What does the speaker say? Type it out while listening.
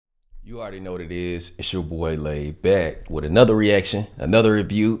You already know what it is. It's your boy Laid back with another reaction, another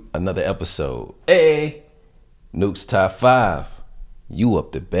review, another episode. Hey, Nuke's top 5. You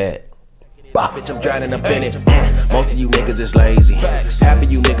up to bat. Bop. Bitch, I'm drowning up in it. Most of you niggas is lazy. Half of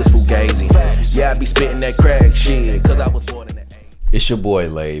you niggas fugazi. Yeah, I be spitting that crack shit, cause I was born in the 80s. It's your boy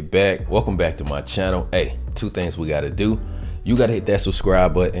Laid back. Welcome back to my channel. Hey, two things we gotta do. You gotta hit that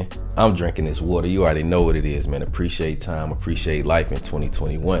subscribe button. I'm drinking this water. You already know what it is, man. Appreciate time, appreciate life in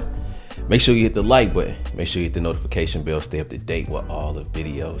 2021. Make sure you hit the like button. Make sure you hit the notification bell. Stay up to date with all the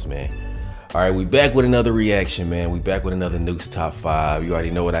videos, man. All right, we back with another reaction, man. We back with another Nuke's top 5. You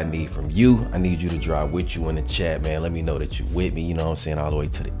already know what I need from you. I need you to drive with you in the chat, man. Let me know that you with me, you know what I'm saying, all the way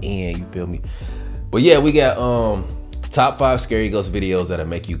to the end, you feel me? But yeah, we got top 5 scary ghost videos that'll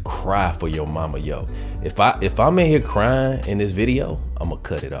make you cry for your mama, yo. If I'm in here crying in this video, I'm gonna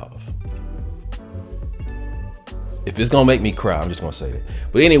cut it off. If it's gonna make me cry, I'm just gonna say that.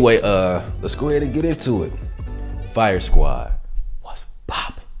 But anyway, let's go ahead and get into it. Fire Squad, what's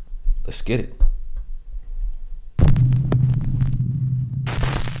poppin'? Let's get it.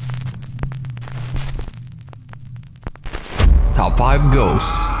 Top 5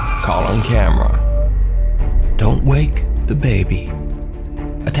 ghosts caught on camera. Don't wake the baby.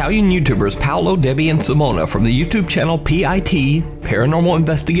 Italian YouTubers Paolo, Debbie, and Simona from the YouTube channel PIT, Paranormal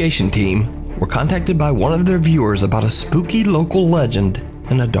Investigation Team, were contacted by one of their viewers about a spooky local legend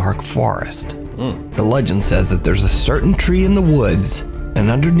in a dark forest. The legend says that there's a certain tree in the woods,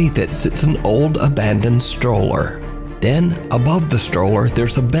 and underneath it sits an old abandoned stroller. Then, above the stroller,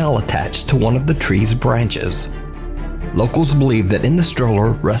 there's a bell attached to one of the tree's branches. Locals believe that in the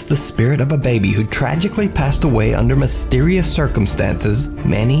stroller rests the spirit of a baby who tragically passed away under mysterious circumstances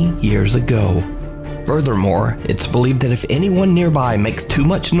many years ago. Furthermore, it's believed that if anyone nearby makes too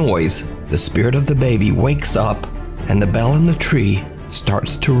much noise, the spirit of the baby wakes up and the bell in the tree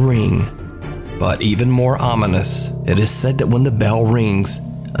starts to ring. But even more ominous, it is said that when the bell rings,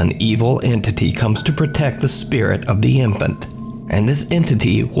 an evil entity comes to protect the spirit of the infant, and this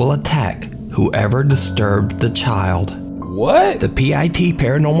entity will attack whoever disturbed the child. What? The PIT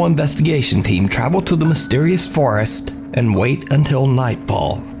Paranormal Investigation Team travel to the mysterious forest and wait until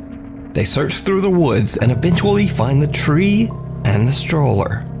nightfall. They search through the woods and eventually find the tree and the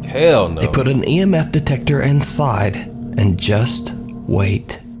stroller. Hell no. They put an EMF detector inside and just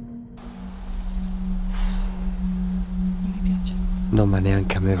wait. No, ma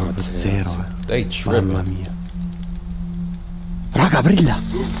neanche a me proprio zero. They tripping. Mamma mia. Raga, brilla!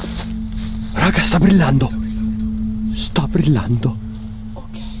 Raga, sta brillando! Sta brillando!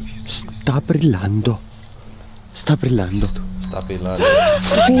 Sta brillando! Sta brillando! Sta brillando.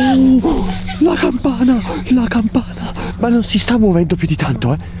 Oh, la campana! La campana! Ma non si sta muovendo più di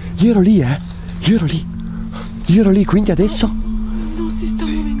tanto, eh? Io ero lì, Io ero lì. Io ero lì, quindi adesso? Non si sta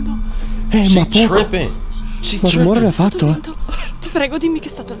muovendo. Ma poco. Tripping. Ma rumore l'ha fatto, Ti prego, dimmi che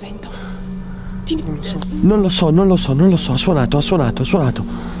è stato il vento. Non lo so. Ha suonato. Ha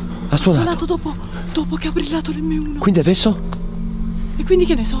suonato dopo che ha brillato l'M1. Quindi adesso? E quindi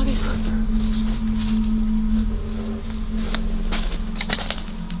che ne so adesso?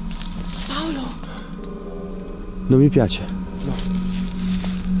 Paolo. Non mi piace. No.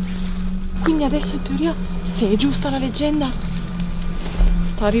 Quindi adesso in teoria, se è giusta la leggenda,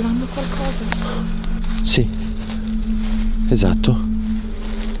 sta arrivando qualcosa. Sì. Esatto.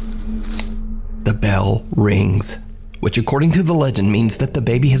 The bell rings, which according to the legend means that the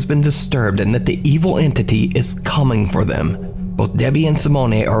baby has been disturbed and that the evil entity is coming for them. Both Debbie and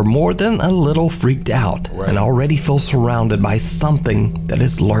Simone are more than a little freaked out and already feel surrounded by something that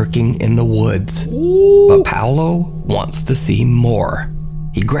is lurking in the woods. But Paolo wants to see more.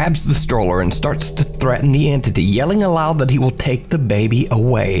 He grabs the stroller and starts to threaten the entity, yelling aloud that he will take the baby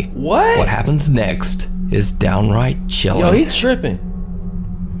away. What happens next is downright chilling. Yo, he tripping.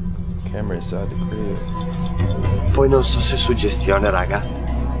 Camera inside the crib. Poi non so se è suggestione, raga.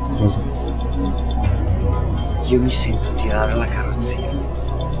 Cosa? Io mi sento tirare la carrozzina.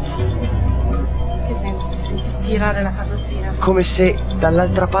 Che senso ti senti tirare la carrozzina? Come se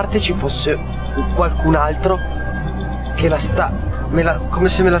dall'altra parte ci fosse qualcun altro che come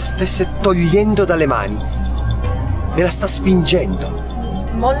se me la stesse togliendo dalle mani. Me la sta spingendo.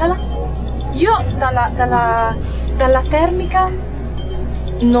 Mollala. Io dalla termica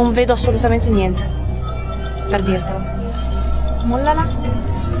non vedo assolutamente niente. Per dirtelo. Mollala.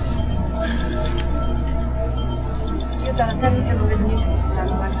 Io dalla termica non vedo niente di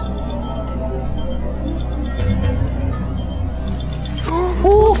strano, guarda.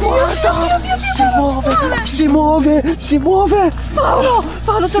 Oh, guarda! Si muove! Paolo,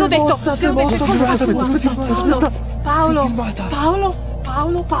 te l'ho detto! Aspetta. Paolo,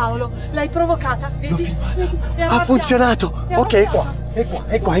 Paolo, l'hai provocata. Vedi? L'ho filmata. È Ha arrabbiata. funzionato. È Ok, è qua. arrabbiata. È qua,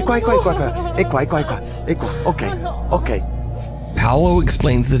 è qua, è qua, è qua, è qua, è qua, è qua, è qua, è qua. Ok, ok. Paolo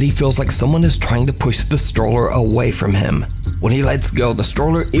explains that he feels like someone is trying to push the stroller away from him. When he lets go, the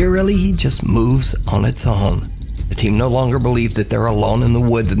stroller eerily just moves on its own. The team no longer believes that they're alone in the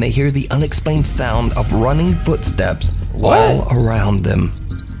woods, and they hear the unexplained sound of running footsteps all around them.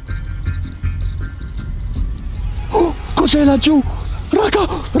 Oh, cos'è laggiù? Raga,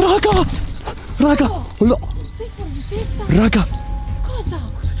 raga, raga, no. Raga, Cosa?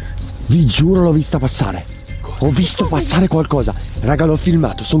 vi giuro l'ho vista passare. Ho visto passare qualcosa. Raga, l'ho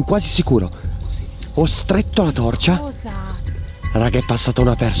filmato, sono quasi sicuro. Ho stretto la torcia. Cosa? Raga, è passata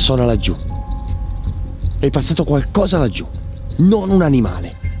una persona laggiù. È passato qualcosa laggiù. Non un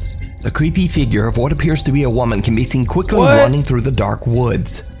animale. The creepy figure of what appears to be a woman can be seen quickly running through the dark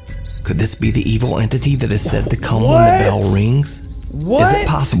woods. Could this be the evil entity that is said to come when the bell rings? Is it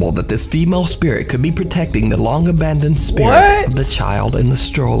possible that this female spirit could be protecting the long-abandoned spirit of the child in the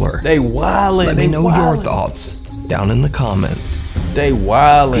stroller? They wildin'. Let me know your thoughts down in the comments. They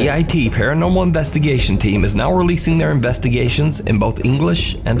wildin'. PIT Paranormal Investigation Team is now releasing their investigations in both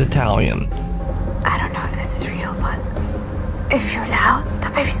English and Italian. I don't know if this is real, but if you're loud, the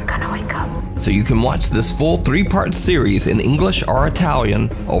baby's gonna wake up. So you can watch this full 3-part series in English or Italian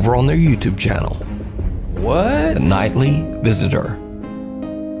over on their YouTube channel. What? The Nightly Visitor.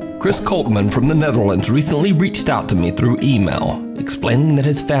 Chris Coltman from the Netherlands recently reached out to me through email, explaining that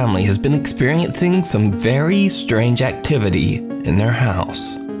his family has been experiencing some very strange activity in their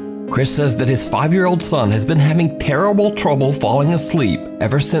house. Chris says that his 5-year-old son has been having terrible trouble falling asleep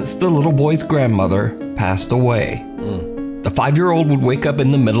ever since the little boy's grandmother passed away. The 5-year-old would wake up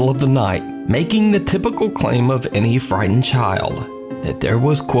in the middle of the night, making the typical claim of any frightened child, that there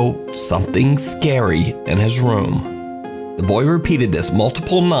was, quote, something scary in his room. The boy repeated this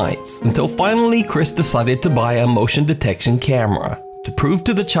multiple nights until finally Chris decided to buy a motion detection camera to prove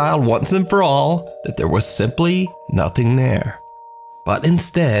to the child once and for all that there was simply nothing there. But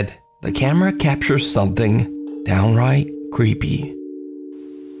instead, the camera captures something downright creepy.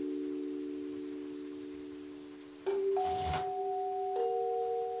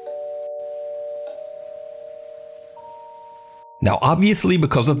 Now obviously,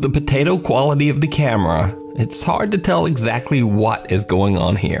 because of the potato quality of the camera, it's hard to tell exactly what is going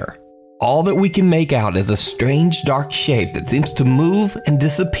on here. All that we can make out is a strange dark shape that seems to move and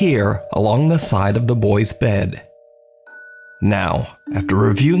disappear along the side of the boy's bed. Now, after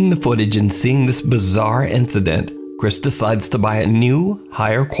reviewing the footage and seeing this bizarre incident, Chris decides to buy a new,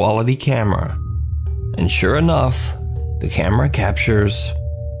 higher quality camera. And sure enough, the camera captures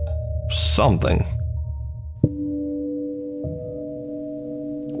something.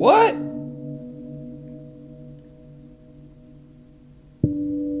 What?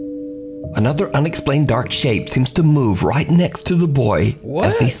 Another unexplained dark shape seems to move right next to the boy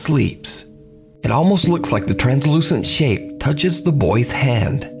as he sleeps. It almost looks like the translucent shape touches the boy's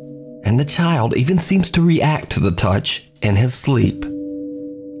hand, and the child even seems to react to the touch in his sleep.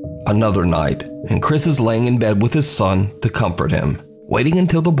 Another night, and Chris is laying in bed with his son to comfort him, waiting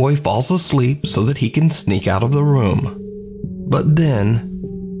until the boy falls asleep so that he can sneak out of the room. But then,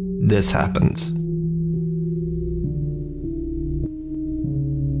 this happens.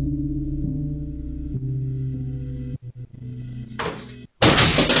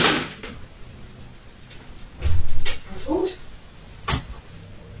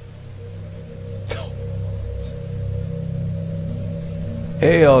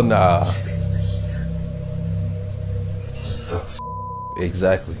 Hell nah.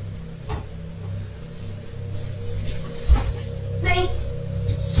 Exactly. Nee,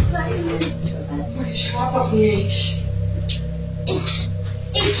 Maar je slaapt nog niet eens.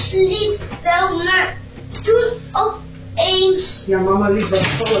 ik sliep wel, maar toen opeens... Ja, mama liep wat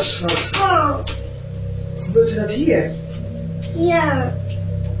vallen, schat. Oh, Gebeurde dat hier? ja.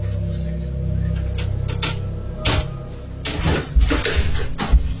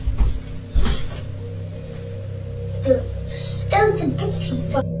 De stoute boekje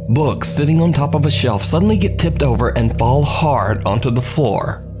van... Books sitting on top of a shelf suddenly get tipped over and fall hard onto the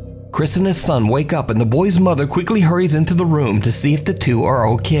floor. Chris and his son wake up and the boy's mother quickly hurries into the room to see if the two are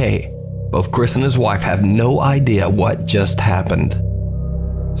okay. Both Chris and his wife have no idea what just happened.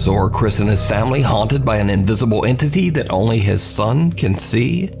 So are Chris and his family haunted by an invisible entity that only his son can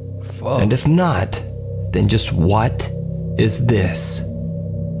see? Fuck. And if not, then just what is this?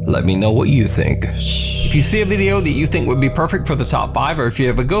 Let me know what you think. If you see a video that you think would be perfect for the top 5, or if you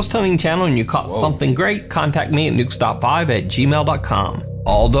have a ghost hunting channel and you caught something great, contact me at nukestop5@gmail.com.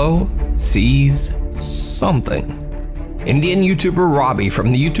 Aldo sees something. Indian YouTuber Robbie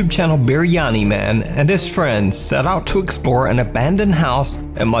from the YouTube channel Biryani Man and his friends set out to explore an abandoned house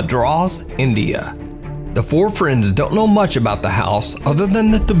in Madras, India. The four friends don't know much about the house other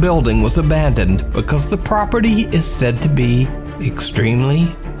than that the building was abandoned because the property is said to be extremely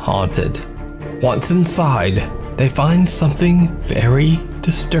haunted. Once inside, they find something very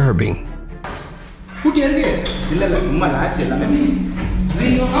disturbing.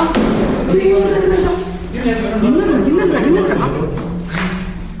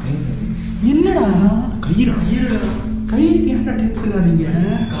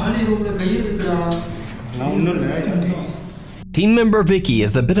 Team member Vicky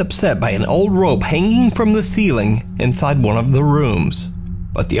is a bit upset by an old rope hanging from the ceiling inside one of the rooms,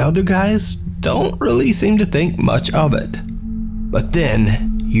 but the other guys don't really seem to think much of it. But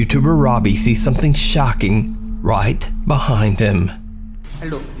then, YouTuber Robbie sees something shocking right behind him.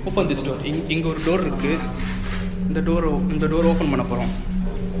 Aldo, open this door. Inga or door irukku. The door open panna porom.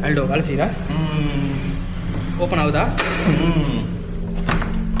 Aldo, vela seira? Open avudha?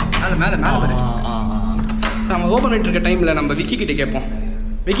 Mela paru. Sama open பண்ணிட்டு இருக்க டைம்ல நம்ம விக்கி கிட்ட கேப்போம்.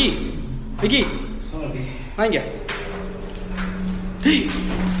 விக்கி வாங்க. டேய்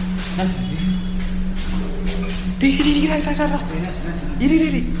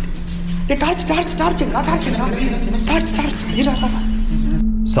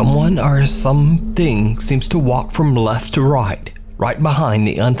Someone or something seems to walk from left to right behind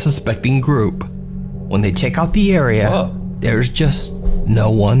the unsuspecting group. When they check out the area, there's just no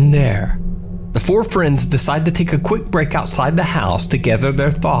one there. The four friends decide to take a quick break outside the house to gather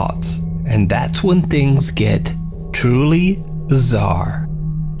their thoughts, and that's when things get truly bizarre.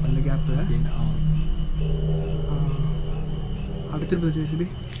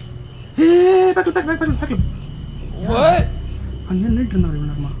 What?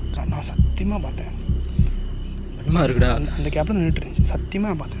 நான் சத்தியமா பார்த்தேன். பயமா இருக்குடா. அந்த கேப்ல நின்னுட்டு இருந்துச்சு. சத்தியமா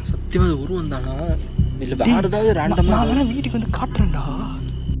பார்த்தேன். சத்தியமா அது உருவம் தானா இல்ல வேற ஏதாவது ரேண்டமா நான் வீட்டுக்கு வந்து காட்றேன்டா.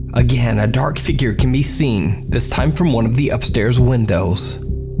 Again, a dark figure can be seen, this time from one of the upstairs windows.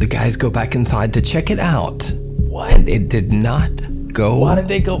 The guys go back inside to check it out. What? And it did not go Why did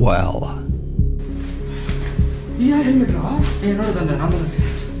they go well. Yeah, helmetra. Ennoda thanda naan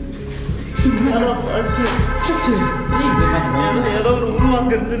ஏதோ ஒரு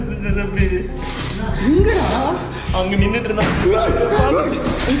உருவாங்க இருந்துச்சு அப்படி எங்கடா அங்க நின்னுட்டு இருந்தா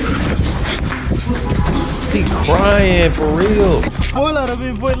He crying for real. போயில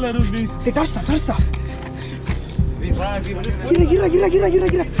ரவி ஏய் டாஸ்டா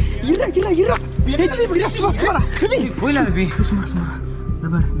gira ஏச்சி இப்படி சும்மா போயில ரவி சும்மா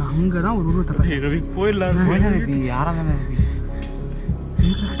நபர் நான் அங்க தான் ஒரு உருவத்தை பார்த்தேன் ரவி போயில ரவி யாரா தான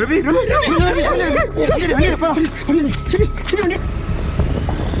ரவி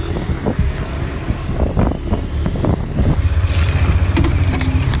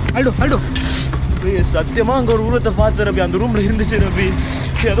Aldo சத்தியமா அங்க ஒரு உருவத்தை பார்த்த ரவி அந்த ரூம்ல இருந்துச்சு ரவி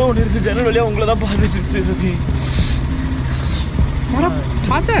ஏதோ ஒன்று இருந்து ஜன்னல் வழியா உங்களை தான் பார்த்துட்டு இருந்துச்சு ரவி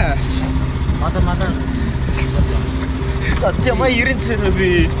மாத்த சத்தியமா இருந்துச்சு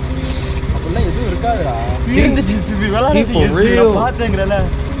ரவி அப்படிலாம் எதுவும் இருக்காதுடா இருந்துச்சு ரவி விளையாடுறீங்க பார்த்தேங்கிறல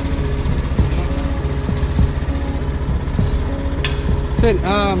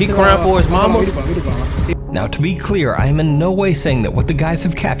He crying for his mama. Now, to be clear, I am in no way saying that what the guys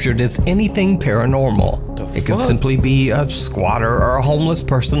have captured is anything paranormal. It could simply be a squatter or a homeless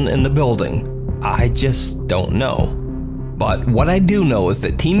person in the building. I just don't know. But what I do know is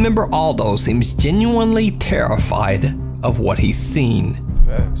that team member Aldo seems genuinely terrified of what he's seen.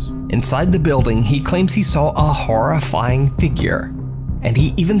 Facts. Inside the building, he claims he saw a horrifying figure, and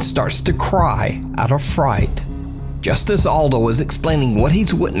he even starts to cry out of fright. Just as Aldo is explaining what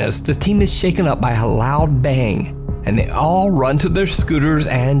he's witnessed, the team is shaken up by a loud bang, and they all run to their scooters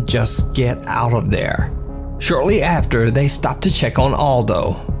and just get out of there. Shortly after, they stop to check on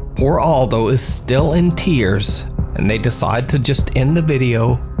Aldo. Poor Aldo is still in tears, and they decide to just end the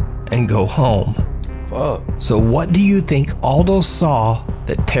video and go home. Fuck. So what do you think Aldo saw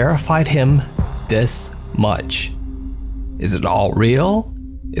that terrified him this much? Is it all real?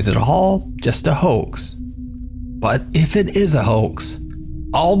 Is it all just a hoax? But if it is a hoax,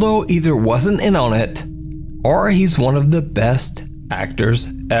 Aldo either wasn't in on it, or he's one of the best actors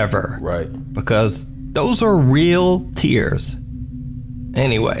ever. Right. Because those are real tears.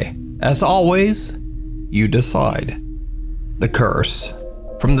 Anyway, as always, you decide. The curse.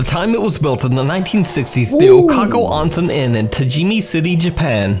 From the time it was built in the 1960s, the Okako Onsen Inn in Tajimi City,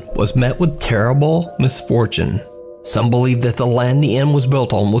 Japan, was met with terrible misfortune. Some believe that the land the inn was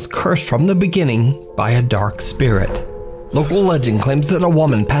built on was cursed from the beginning by a dark spirit. Local legend claims that a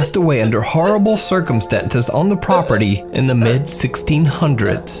woman passed away under horrible circumstances on the property in the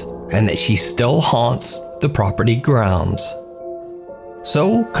mid-1600s, and that she still haunts the property grounds.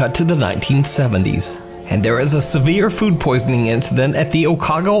 So, cut to the 1970s, and there is a severe food poisoning incident at the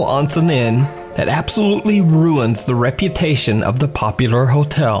Okago Onsen Inn that absolutely ruins the reputation of the popular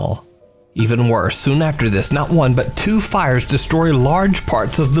hotel. Even worse, soon after this, not one but 2 fires destroy large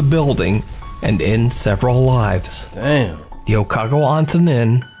parts of the building and end several lives. Damn. The Okago Onsen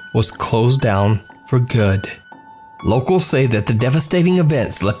Inn was closed down for good. Locals say that the devastating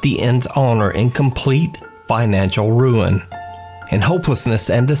events left the inn's owner in complete financial ruin. In hopelessness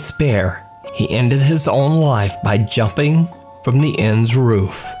and despair, he ended his own life by jumping from the inn's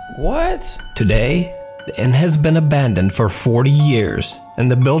roof. What? Today, the inn has been abandoned for 40 years,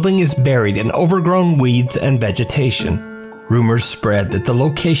 and the building is buried in overgrown weeds and vegetation. Rumors spread that the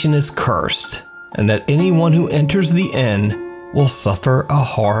location is cursed, and that anyone who enters the inn will suffer a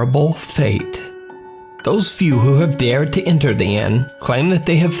horrible fate. Those few who have dared to enter the inn claim that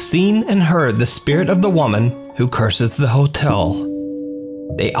they have seen and heard the spirit of the woman who curses the hotel.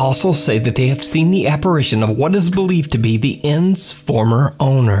 They also say that they have seen the apparition of what is believed to be the inn's former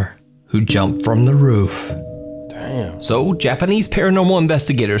owner, who jumped from the roof. Damn. So, Japanese paranormal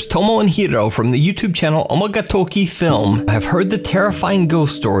investigators Tomo and Hiro from the YouTube channel Omagatoki Film have heard the terrifying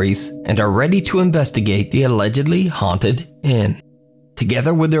ghost stories and are ready to investigate the allegedly haunted inn.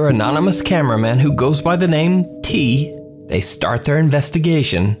 Together with their anonymous cameraman who goes by the name T, they start their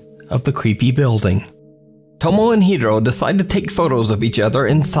investigation of the creepy building. Tomo and Hiro decide to take photos of each other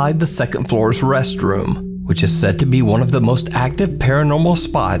inside the second floor's restroom, which is said to be one of the most active paranormal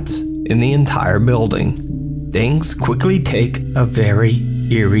spots in the entire building. Things quickly take a very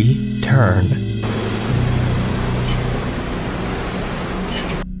eerie turn.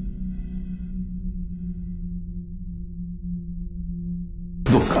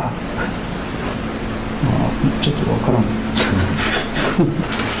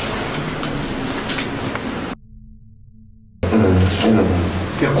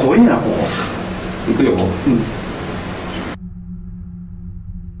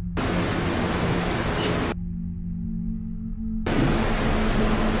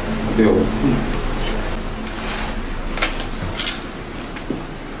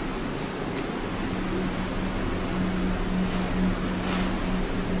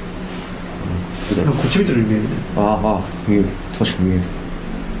こっち見てるように見えるね。見える。確かに見える。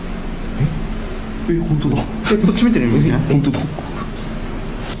本当だ。こっち見てるように見えるね。本当だ。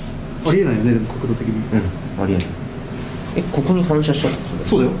ありえないよね、でも角度的に。ありえない。ここに反射しちゃった。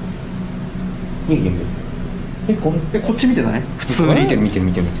そうだよ。いやこっち見てない？普通に見てる。い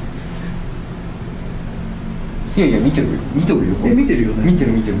や見てるよ。見てるよね。見て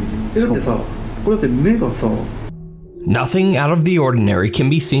る。だってさ、これだって目がさ。Nothing out of the ordinary can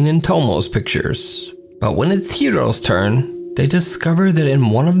be seen in Tomo's pictures, but when it's Hiro's turn, they discover that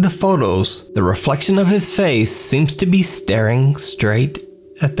in one of the photos, the reflection of his face seems to be staring straight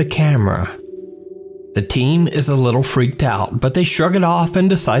at the camera. The team is a little freaked out, but they shrug it off and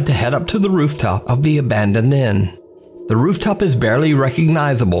decide to head up to the rooftop of the abandoned inn. The rooftop is barely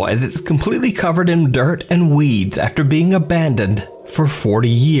recognizable as it's completely covered in dirt and weeds after being abandoned for 40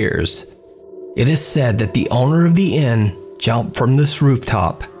 years. It is said that the owner of the inn jumped from this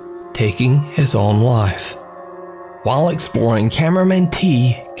rooftop, taking his own life. While exploring, cameraman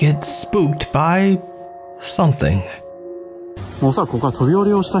T gets spooked by something. もうおそらくここは飛び降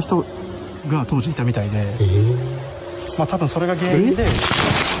りをした人が当時いたみたいで、まあ多分それが原因で、な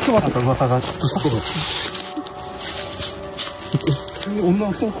んか噂がしたけど。普通に女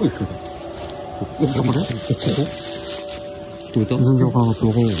の人の声聞こえた。どこで？全然わからなくて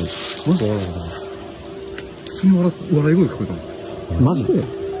わからないけど。マジで笑い声聞こえたの？マジで？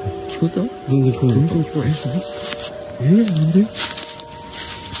聞こえた？全然聞こえない。なんで？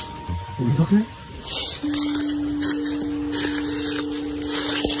俺だけ？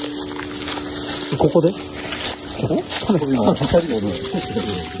ここで？ここ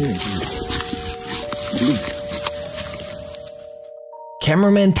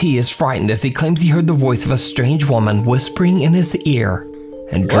？Cameraman T is frightened as he claims he heard the voice of a strange woman whispering in his ear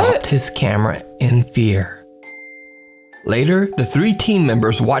and dropped his camera in fear. Later, the 3 team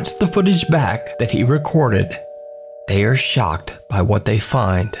members watch the footage back that he recorded. They are shocked by what they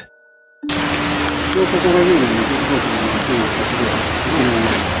find.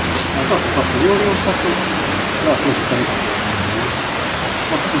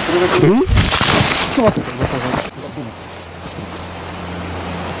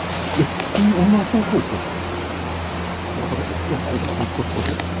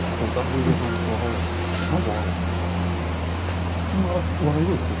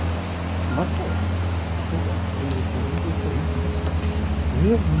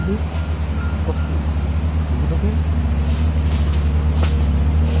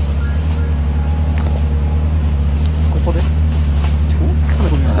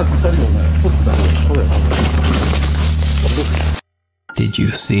 Did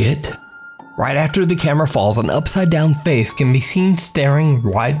you see it? Right after the camera falls, an upside-down face can be seen staring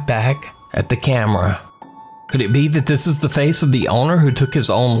right back at the camera. Could it be that this is the face of the owner who took his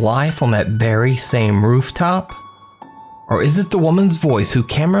own life on that very same rooftop? Or is it the woman's voice who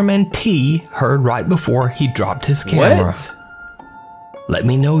cameraman T heard right before he dropped his camera? What? Let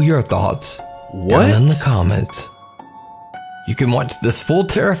me know your thoughts down in the comments. You can watch this full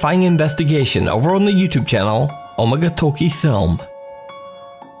terrifying investigation over on the YouTube channel Omega Toki Film.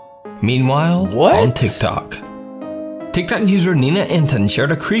 Meanwhile, on TikTok. TikTok user Nina Enton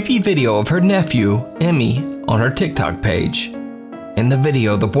shared a creepy video of her nephew, Emmy, on her TikTok page. In the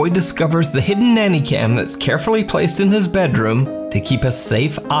video, the boy discovers the hidden nanny cam that's carefully placed in his bedroom to keep a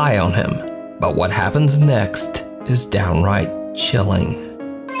safe eye on him. But what happens next is downright chilling.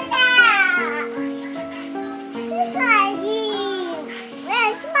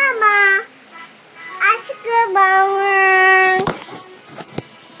 Where's Mama? Ask her Mama.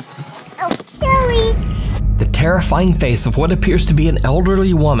 Oh, sorry. The terrifying face of what appears to be an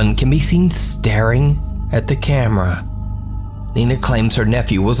elderly woman can be seen staring at the camera. Nina claims her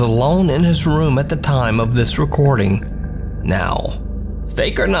nephew was alone in his room at the time of this recording. Now,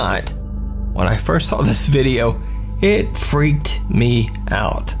 fake or not, when I first saw this video, it freaked me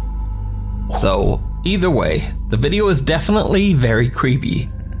out. So, either way, the video is definitely very creepy.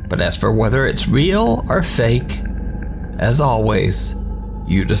 But as for whether it's real or fake, as always,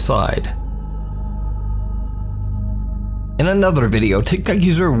 you decide. In another video, TikTok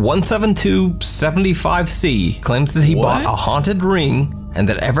user 17275C claims that he bought a haunted ring and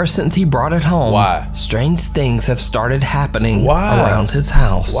that ever since he brought it home, strange things have started happening around his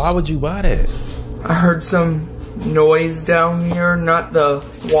house. Why would you buy that? I heard some noise down here, not the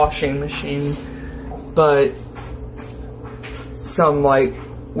washing machine, but some like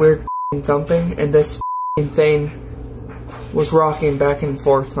weird thumping, and this thing was rocking back and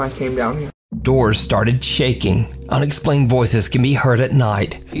forth when I came down here. Doors started shaking, unexplained voices can be heard at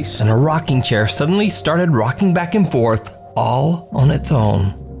night, and a rocking chair suddenly started rocking back and forth all on its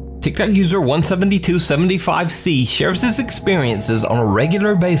own. TikTok user 17275C shares his experiences on a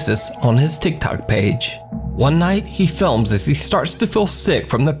regular basis on his TikTok page. One night, he films as he starts to feel sick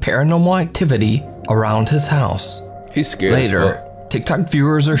from the paranormal activity around his house. He's scared. Later, TikTok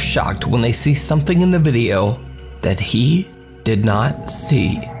viewers are shocked when they see something in the video that he did not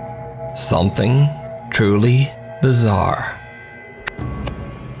see. Something truly bizarre.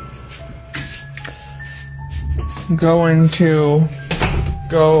 I'm going to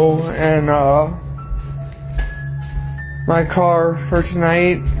go and my car for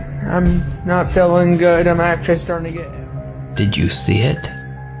tonight. I'm not feeling good. I'm actually starting to get ill. Did you see it?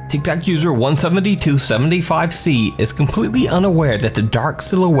 TikTok user 17275C is completely unaware that the dark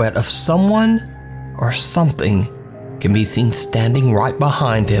silhouette of someone or something can be seen standing right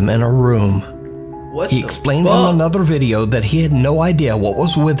behind him in a room. He explains in another video that he had no idea what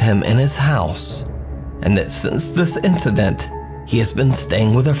was with him in his house, and that since this incident, he has been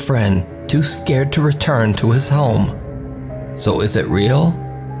staying with a friend, too scared to return to his home. So is it real?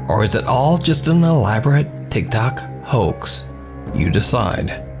 Or is it all just an elaborate TikTok hoax? You decide.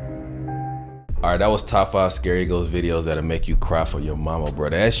 Alright, that was top 5 scary ghost videos that'll make you cry for your mama, bro.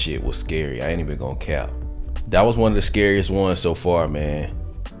 That shit was scary. I ain't even gonna cap. That was one of the scariest ones so far, man.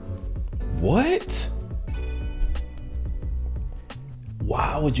 What?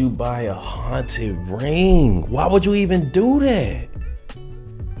 Why would you buy a haunted ring? Why would you even do that?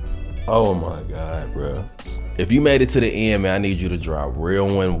 Oh my God, bro. If you made it to the end, man, I need you to drop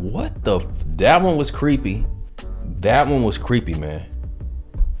real one. What the? That one was creepy. That one was creepy, man.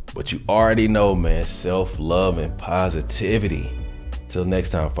 But you already know, man, self-love and positivity. Till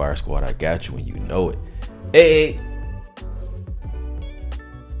next time, Fire Squad, I got you and you know it. Hey.